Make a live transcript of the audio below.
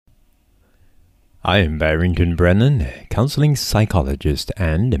I am Barrington Brennan, counseling psychologist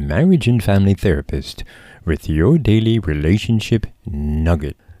and marriage and family therapist, with your daily relationship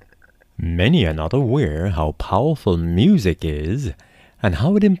nugget. Many are not aware how powerful music is and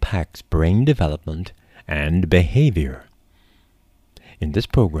how it impacts brain development and behavior. In this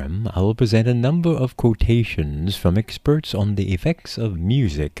program, I will present a number of quotations from experts on the effects of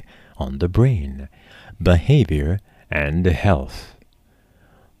music on the brain, behavior, and health.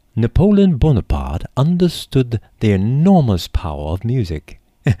 Napoleon Bonaparte understood the enormous power of music.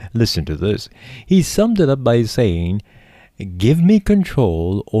 Listen to this. He summed it up by saying, "Give me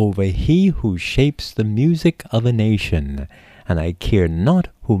control over he who shapes the music of a nation, and I care not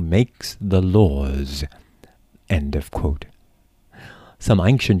who makes the laws." End of quote. Some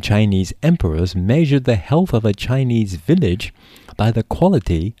ancient Chinese emperors measured the health of a Chinese village by the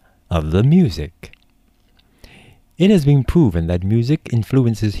quality of the music. It has been proven that music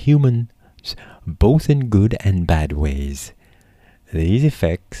influences humans both in good and bad ways. These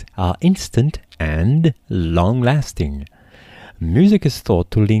effects are instant and long-lasting. Music is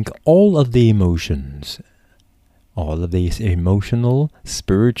thought to link all of the emotions, all of these emotional,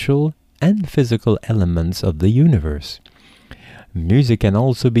 spiritual, and physical elements of the universe. Music can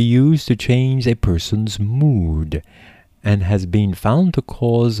also be used to change a person's mood, and has been found to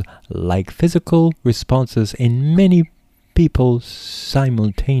cause like physical responses in many people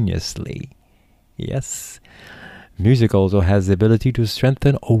simultaneously. Yes, music also has the ability to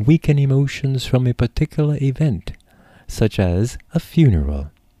strengthen or weaken emotions from a particular event, such as a funeral.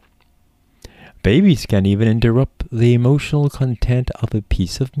 Babies can even interrupt the emotional content of a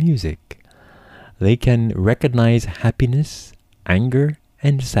piece of music. They can recognize happiness, anger,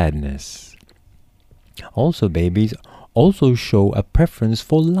 and sadness. Also, babies also show a preference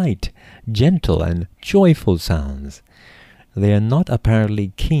for light, gentle, and joyful sounds. They are not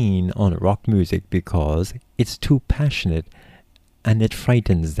apparently keen on rock music because it's too passionate and it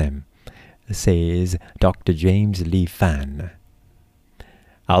frightens them, says Dr. James Lee Fan.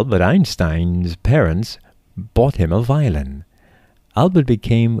 Albert Einstein's parents bought him a violin. Albert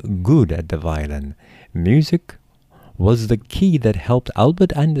became good at the violin. Music was the key that helped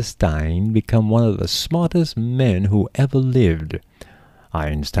Albert Einstein become one of the smartest men who ever lived.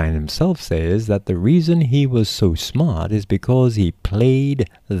 Einstein himself says that the reason he was so smart is because he played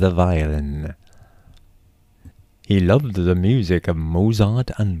the violin. He loved the music of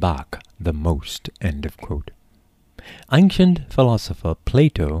Mozart and Bach the most. End of quote. Ancient philosopher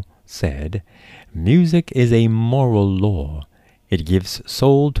Plato said, "Music is a moral law. It gives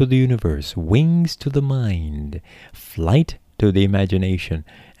soul to the universe, wings to the mind, flight to the imagination,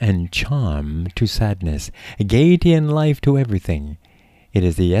 and charm to sadness, gaiety and life to everything. It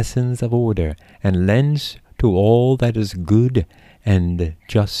is the essence of order, and lends to all that is good and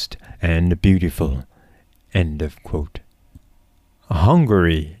just and beautiful." End of quote.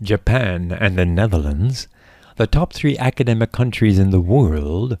 Hungary, Japan, and the Netherlands, the top 3 academic countries in the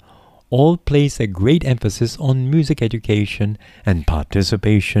world, all place a great emphasis on music education and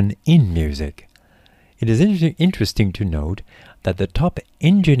participation in music. It is interesting to note that the top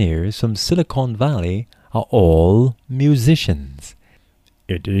engineers from Silicon Valley are all musicians.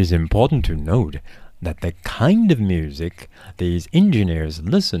 It is important to note that the kind of music these engineers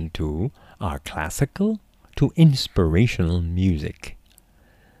listen to are classical to inspirational music.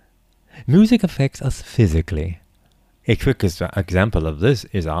 Music affects us physically. A quick example of this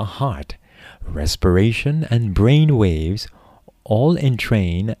is our heart. Respiration and brain waves all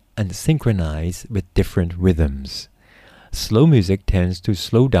entrain and synchronize with different rhythms. Slow music tends to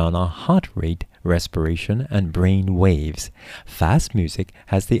slow down our heart rate, respiration, and brain waves. Fast music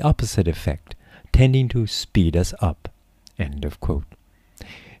has the opposite effect, tending to speed us up. End of quote.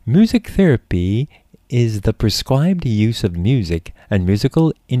 Music therapy is the prescribed use of music and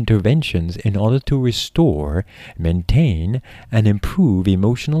musical interventions in order to restore, maintain, and improve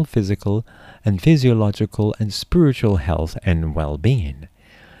emotional, physical, and physiological and spiritual health and well-being.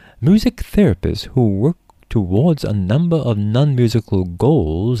 Music therapists who work towards a number of non-musical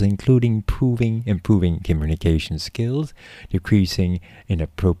goals, including improving communication skills, decreasing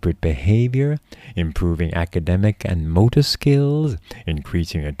inappropriate behavior, improving academic and motor skills,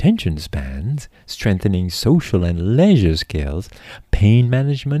 increasing attention spans, strengthening social and leisure skills, pain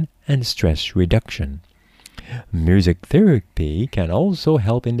management, and stress reduction. Music therapy can also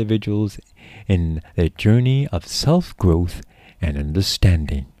help individuals in their journey of self-growth and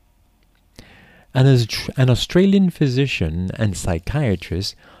understanding. And as an Australian physician and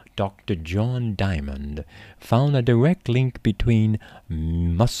psychiatrist, Dr. John Diamond found a direct link between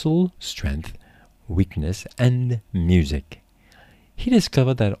muscle strength, weakness, and music. He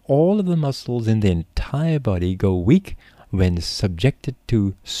discovered that all of the muscles in the entire body go weak when subjected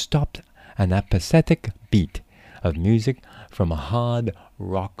to stopped and apathetic beat of music from hard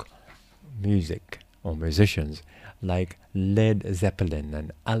rock music or musicians like Led Zeppelin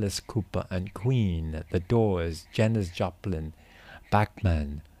and Alice Cooper and Queen, The Doors, Janis Joplin,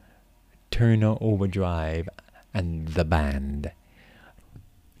 Bachman, Turner Overdrive, and The Band.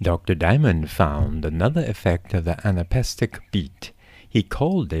 Dr. Diamond found another effect of the anapaestic beat. He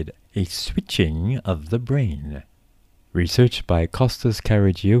called it a switching of the brain. Research by Kostas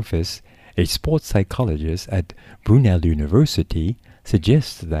Karagiofis, a sports psychologist at Brunel University,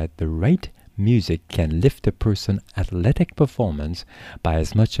 suggests that the right music can lift a person's athletic performance by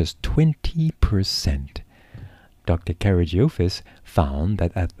as much as 20%. Dr. Karagiofis found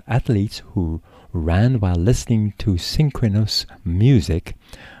that athletes who ran while listening to synchronous music,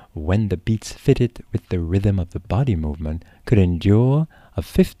 when the beats fitted with the rhythm of the body movement, could endure a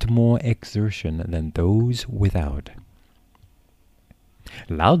fifth more exertion than those without.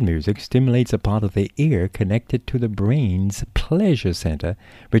 Loud music stimulates a part of the ear connected to the brain's pleasure center,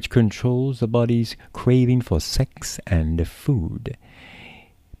 which controls the body's craving for sex and food.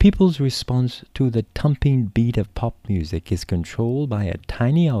 People's response to the thumping beat of pop music is controlled by a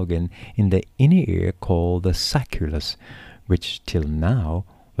tiny organ in the inner ear called the sacculus, which till now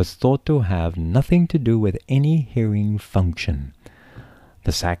was thought to have nothing to do with any hearing function.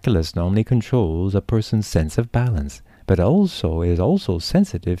 The sacculus normally controls a person's sense of balance, but is also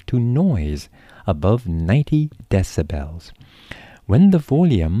sensitive to noise above 90 decibels. When the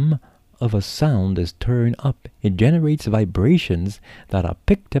volume of a sound is turned up, it generates vibrations that are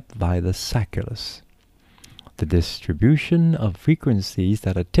picked up by the sacculus. The distribution of frequencies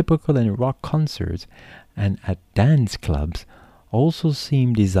that are typical in rock concerts and at dance clubs also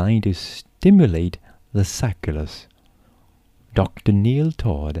seem designed to stimulate the sacculus. Dr. Neil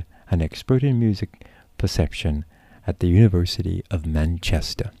Todd, an expert in music perception at the University of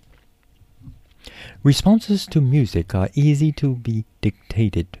Manchester. Responses to music are easy to be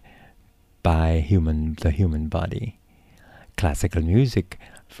dictated by the human body. Classical music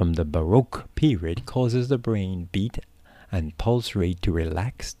from the Baroque period causes the brain beat and pulse rate to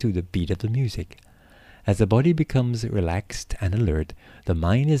relax to the beat of the music. As the body becomes relaxed and alert, the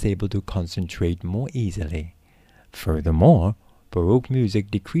mind is able to concentrate more easily. Furthermore, Baroque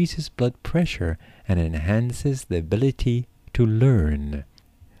music decreases blood pressure and enhances the ability to learn.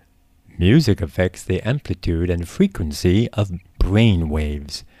 Music affects the amplitude and frequency of brain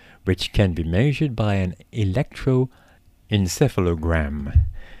waves, which can be measured by an electroencephalogram.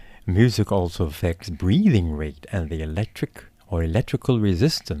 Music also affects breathing rate and the electrical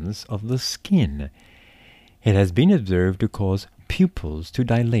resistance of the skin. It has been observed to cause pupils to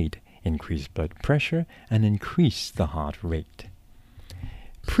dilate, increase blood pressure, and increase the heart rate.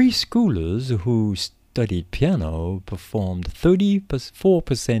 Preschoolers who studied piano performed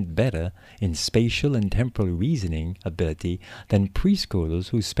 34% better in spatial and temporal reasoning ability than preschoolers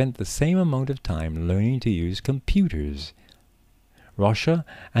who spent the same amount of time learning to use computers. Roscher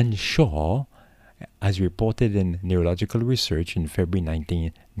and Shaw, as reported in Neurological Research in February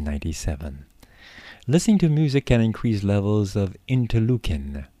 1997. Listening to music can increase levels of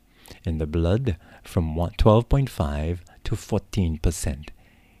interleukin in the blood from 12.5 to 14%.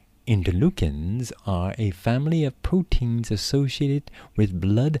 Interleukins are a family of proteins associated with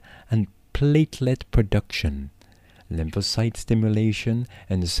blood and platelet production, lymphocyte stimulation,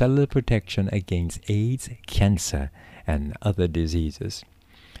 and cellular protection against AIDS, cancer, and other diseases.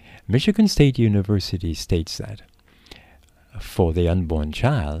 Michigan State University states that for the unborn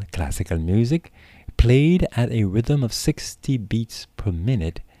child, classical music played at a rhythm of 60 beats per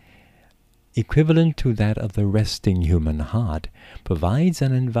minute, equivalent to that of the resting human heart, provides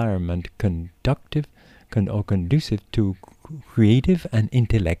an environment conducive to creative and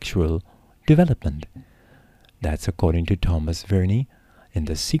intellectual development. That's according to Thomas Verney in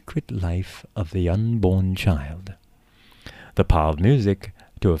The Secret Life of the Unborn Child. The power of music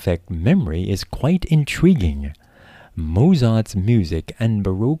to affect memory is quite intriguing. Mozart's music and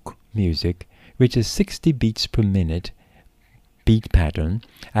Baroque music, which is 60 beats per minute beat pattern,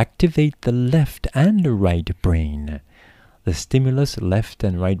 activate the left and the right brain. The stimulus left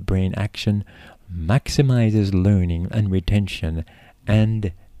and right brain action maximizes learning and retention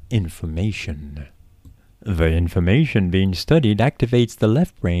and information. The information being studied activates the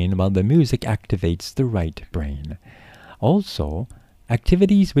left brain while the music activates the right brain. Also,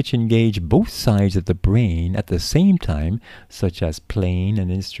 activities which engage both sides of the brain at the same time, such as playing an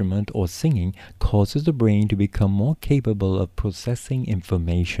instrument or singing, causes the brain to become more capable of processing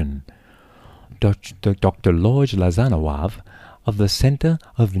information. Dr. Lord Lazarov of the Center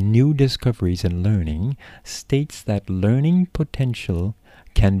of New Discoveries in Learning states that learning potential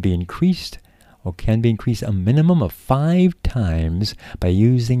can be increased a minimum of 5 times by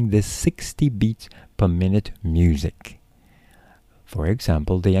using this 60 beats per minute music. For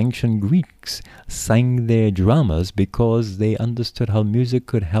example, the ancient Greeks sang their dramas because they understood how music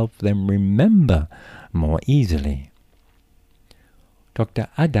could help them remember more easily. Dr.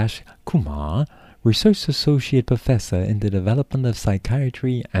 Adarsh Kumar, Research Associate Professor in the Development of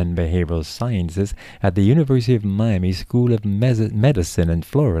Psychiatry and Behavioral Sciences at the University of Miami School of Medicine in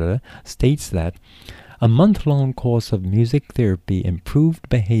Florida, states that a month-long course of music therapy improved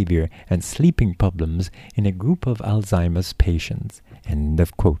behavior and sleeping problems in a group of Alzheimer's patients. End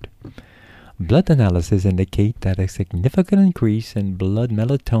of quote. Blood analysis indicate that a significant increase in blood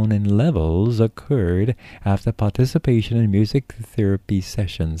melatonin levels occurred after participation in music therapy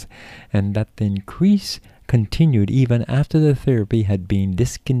sessions, and that the increase continued even after the therapy had been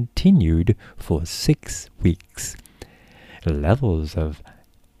discontinued for 6 weeks. Levels of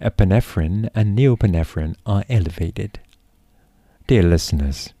epinephrine and norepinephrine are elevated. Dear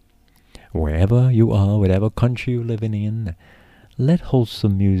listeners, wherever you are, whatever country you're living in, let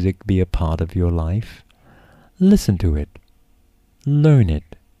wholesome music be a part of your life. Listen to it. Learn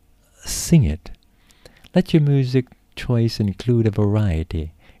it. Sing it. Let your music choice include a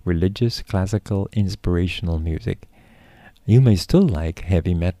variety: religious, classical, inspirational music. You may still like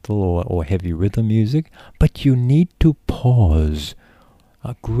heavy metal or heavy rhythm music, but you need to pause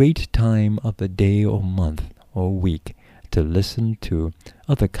a great time of the day or month or week to listen to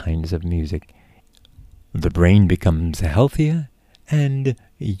other kinds of music. The brain becomes healthier and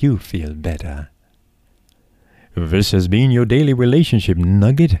you feel better. This has been your daily relationship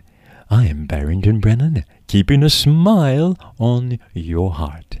nugget. I am Barrington Brennan, keeping a smile on your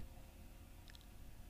heart.